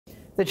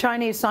The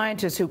Chinese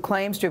scientist who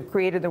claims to have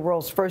created the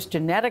world's first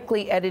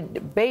genetically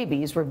edited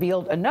babies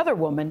revealed another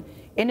woman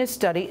in his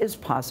study is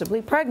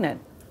possibly pregnant.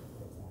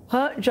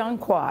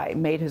 Jiankui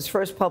made his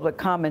first public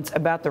comments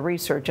about the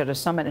research at a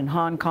summit in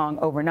Hong Kong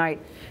overnight.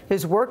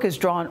 His work has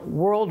drawn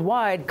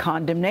worldwide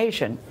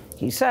condemnation.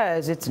 He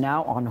says it's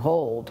now on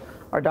hold.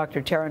 Our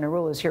Dr.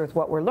 Narula is here with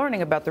what we're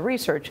learning about the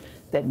research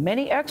that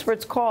many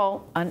experts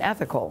call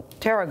unethical.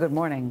 Tara, good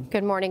morning.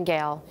 Good morning,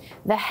 Gayle.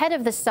 The head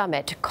of the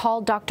summit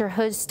called Dr.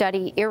 He's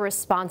study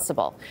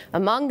irresponsible.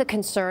 Among the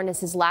concern is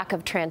his lack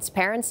of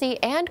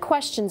transparency and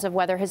questions of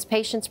whether his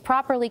patients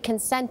properly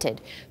consented.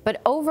 But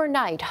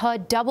overnight, He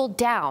doubled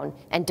down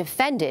and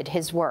defended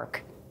his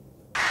work.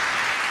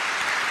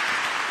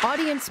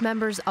 Audience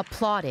members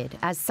applauded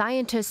as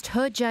scientist He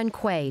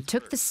Jiankui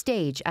took the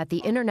stage at the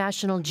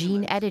International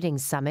Gene Editing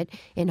Summit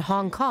in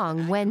Hong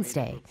Kong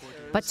Wednesday.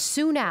 But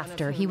soon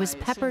after, he was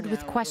peppered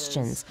with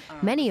questions,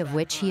 many of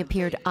which he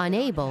appeared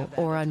unable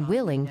or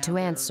unwilling to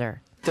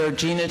answer. Their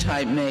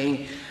genotype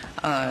may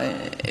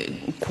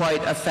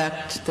quite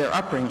affect their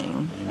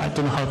upbringing. I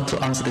don't know how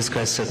to answer this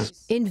question.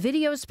 In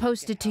videos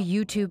posted to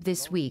YouTube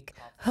this week,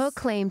 He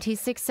claimed he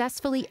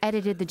successfully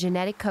edited the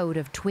genetic code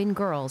of twin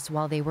girls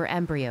while they were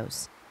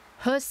embryos.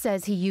 He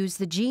says he used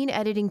the gene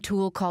editing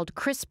tool called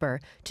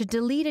CRISPR to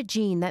delete a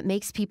gene that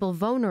makes people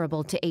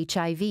vulnerable to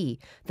HIV,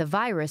 the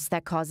virus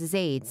that causes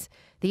AIDS.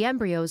 The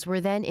embryos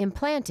were then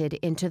implanted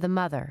into the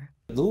mother.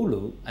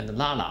 Lulu and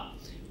Nana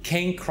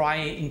came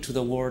crying into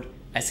the world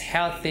as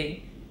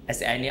healthy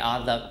as any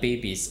other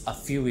babies a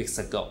few weeks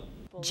ago.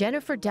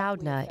 Jennifer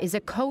Doudna is a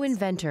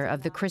co-inventor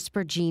of the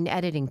CRISPR gene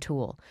editing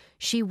tool.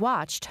 She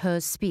watched He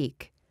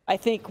speak. I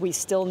think we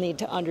still need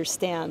to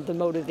understand the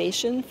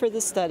motivation for the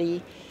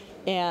study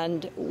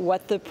and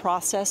what the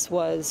process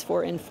was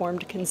for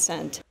informed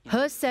consent.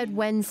 He said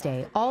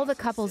Wednesday all the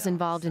couples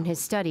involved in his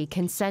study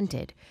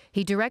consented.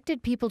 He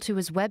directed people to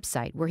his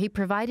website where he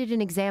provided an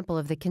example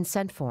of the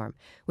consent form,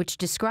 which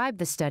described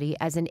the study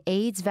as an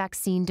AIDS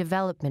vaccine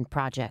development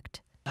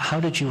project. How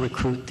did you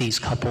recruit these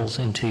couples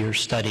into your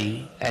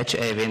study?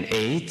 HIV and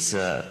AIDS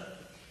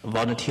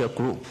volunteer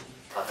group.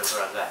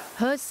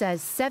 He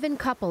says 7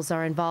 couples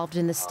are involved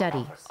in the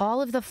study.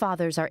 All of the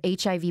fathers are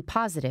HIV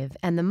positive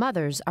and the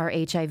mothers are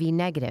HIV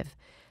negative.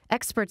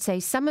 Experts say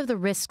some of the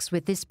risks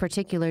with this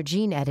particular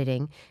gene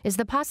editing is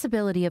the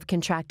possibility of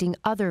contracting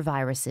other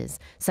viruses,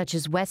 such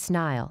as West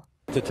Nile.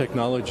 The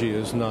technology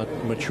is not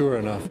mature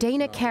enough.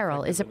 Dana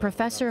Carroll is a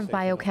professor of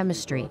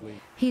biochemistry.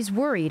 He's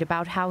worried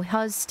about how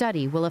He's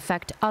study will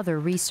affect other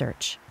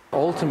research.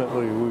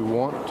 Ultimately, we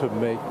want to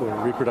make the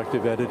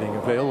reproductive editing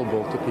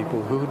available to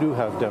people who do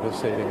have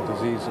devastating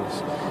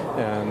diseases,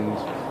 and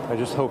I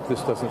just hope this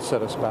doesn't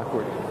set us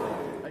backward.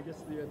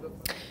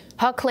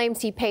 He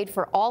claims he paid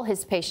for all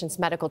his patients'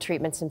 medical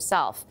treatments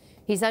himself.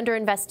 He's under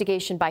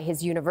investigation by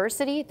his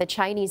university, the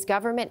Chinese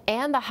government,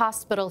 and the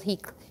hospital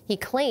he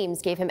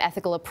claims gave him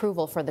ethical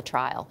approval for the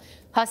trial.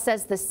 He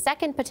says the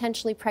second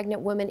potentially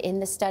pregnant woman in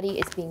the study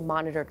is being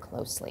monitored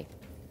closely.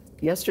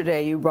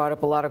 Yesterday, you brought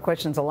up a lot of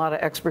questions. A lot of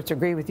experts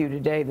agree with you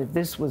today that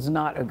this was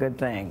not a good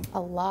thing. A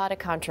lot of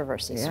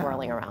controversy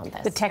swirling around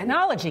this. The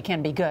technology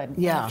can be good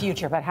in the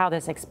future, but how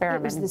this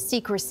experiment... It was the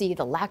secrecy,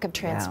 the lack of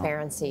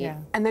transparency. Yeah.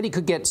 And then he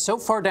could get so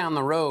far down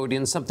the road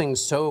in something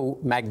so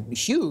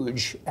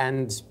huge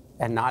and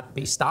not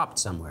be stopped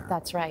somewhere.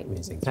 That's right.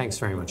 Amazing. Thanks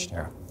very much,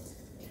 Tara.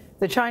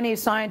 The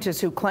Chinese scientist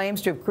who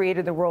claims to have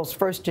created the world's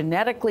first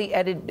genetically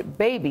edited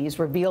babies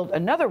revealed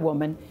another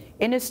woman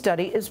in his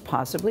study is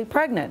possibly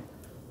pregnant.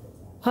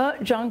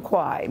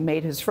 Jiankui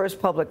made his first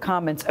public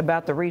comments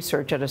about the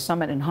research at a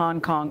summit in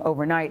Hong Kong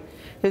overnight.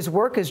 His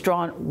work has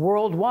drawn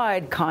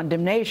worldwide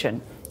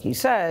condemnation. He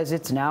says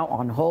it's now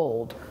on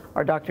hold.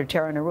 Our Dr.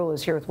 Narula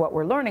is here with what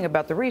we're learning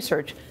about the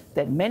research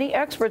that many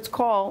experts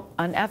call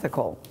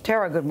unethical.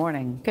 Tara, good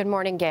morning. Good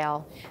morning,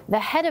 Gayle. The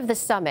head of the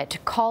summit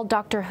called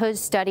Dr. He's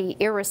study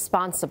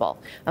irresponsible.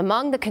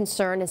 Among the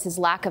concern is his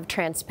lack of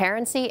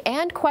transparency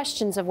and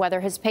questions of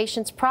whether his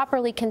patients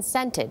properly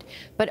consented.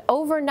 But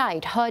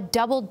overnight, He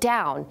doubled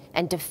down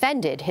and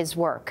defended his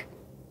work.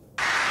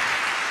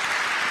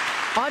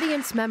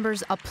 Audience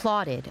members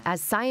applauded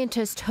as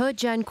scientist He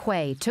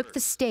Jiankui took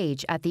the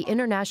stage at the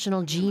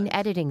International Gene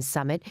Editing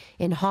Summit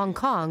in Hong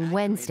Kong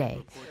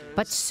Wednesday.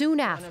 But soon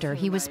after,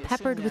 he was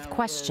peppered with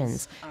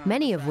questions,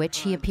 many of which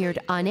he appeared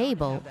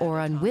unable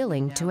or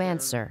unwilling to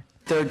answer.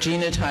 Their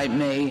genotype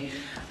may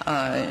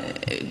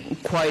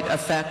quite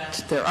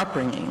affect their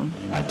upbringing.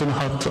 I don't know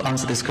how to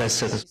answer this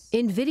question.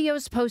 In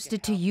videos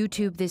posted to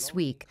YouTube this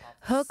week,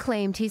 He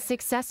claimed he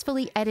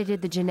successfully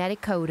edited the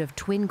genetic code of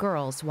twin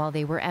girls while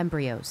they were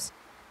embryos.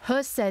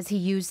 He says he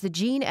used the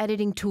gene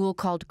editing tool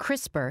called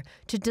CRISPR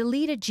to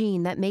delete a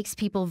gene that makes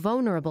people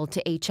vulnerable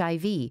to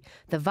HIV,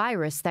 the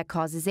virus that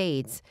causes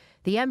AIDS.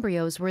 The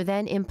embryos were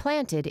then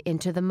implanted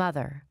into the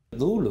mother.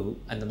 Lulu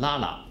and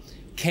Nana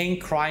came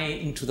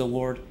crying into the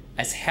world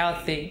as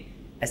healthy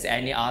as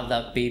any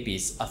other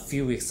babies a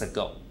few weeks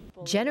ago.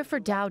 Jennifer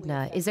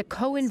Doudna is a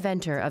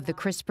co-inventor of the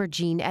CRISPR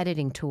gene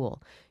editing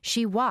tool.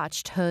 She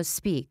watched He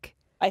speak.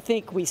 I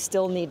think we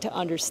still need to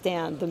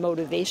understand the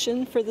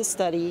motivation for the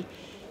study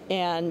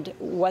and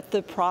what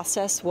the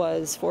process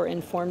was for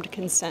informed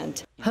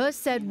consent. He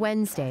said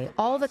Wednesday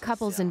all the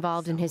couples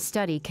involved in his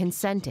study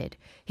consented.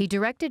 He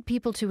directed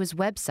people to his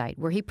website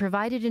where he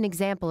provided an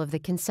example of the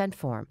consent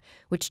form,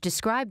 which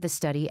described the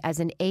study as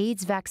an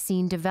AIDS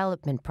vaccine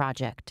development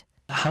project.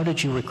 How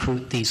did you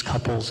recruit these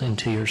couples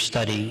into your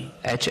study?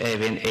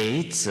 HIV and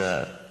AIDS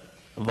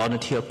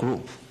volunteer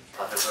group.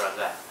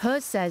 He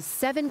says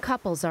 7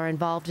 couples are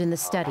involved in the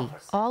study.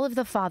 All of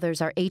the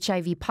fathers are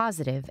HIV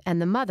positive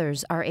and the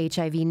mothers are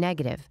HIV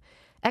negative.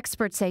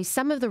 Experts say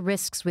some of the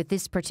risks with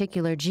this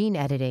particular gene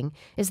editing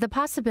is the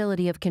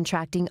possibility of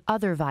contracting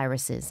other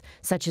viruses,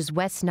 such as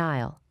West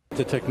Nile.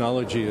 The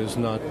technology is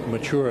not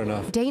mature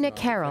enough. Dana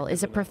Carroll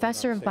is a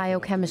professor of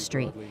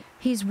biochemistry.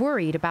 He's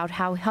worried about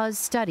how He's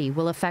study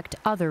will affect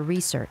other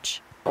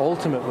research.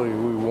 Ultimately,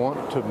 we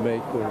want to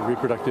make the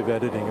reproductive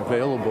editing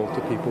available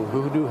to people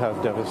who do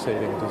have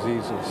devastating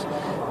diseases.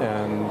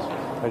 And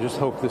I just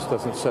hope this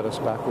doesn't set us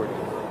backward.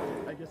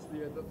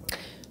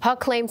 He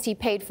claims he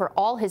paid for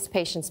all his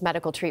patients'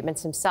 medical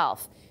treatments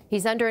himself.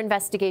 He's under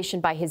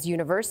investigation by his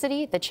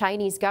university, the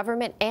Chinese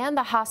government, and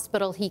the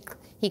hospital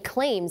he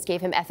claims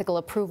gave him ethical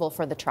approval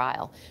for the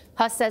trial.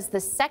 He says the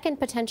second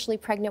potentially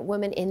pregnant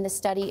woman in the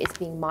study is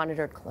being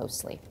monitored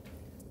closely.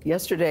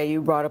 Yesterday,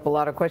 you brought up a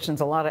lot of questions.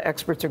 A lot of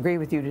experts agree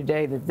with you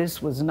today that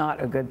this was not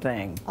a good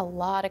thing. A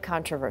lot of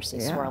controversy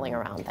swirling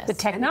around this. The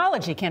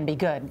technology can be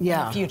good in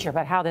the future,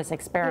 but how this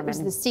experiment...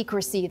 It was the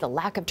secrecy, the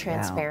lack of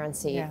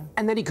transparency. Yeah.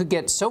 And then he could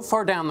get so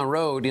far down the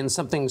road in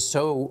something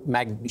so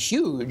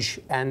huge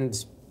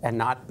and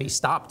not be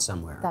stopped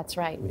somewhere. That's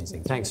right.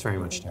 Amazing. Thanks very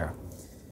much, Tara.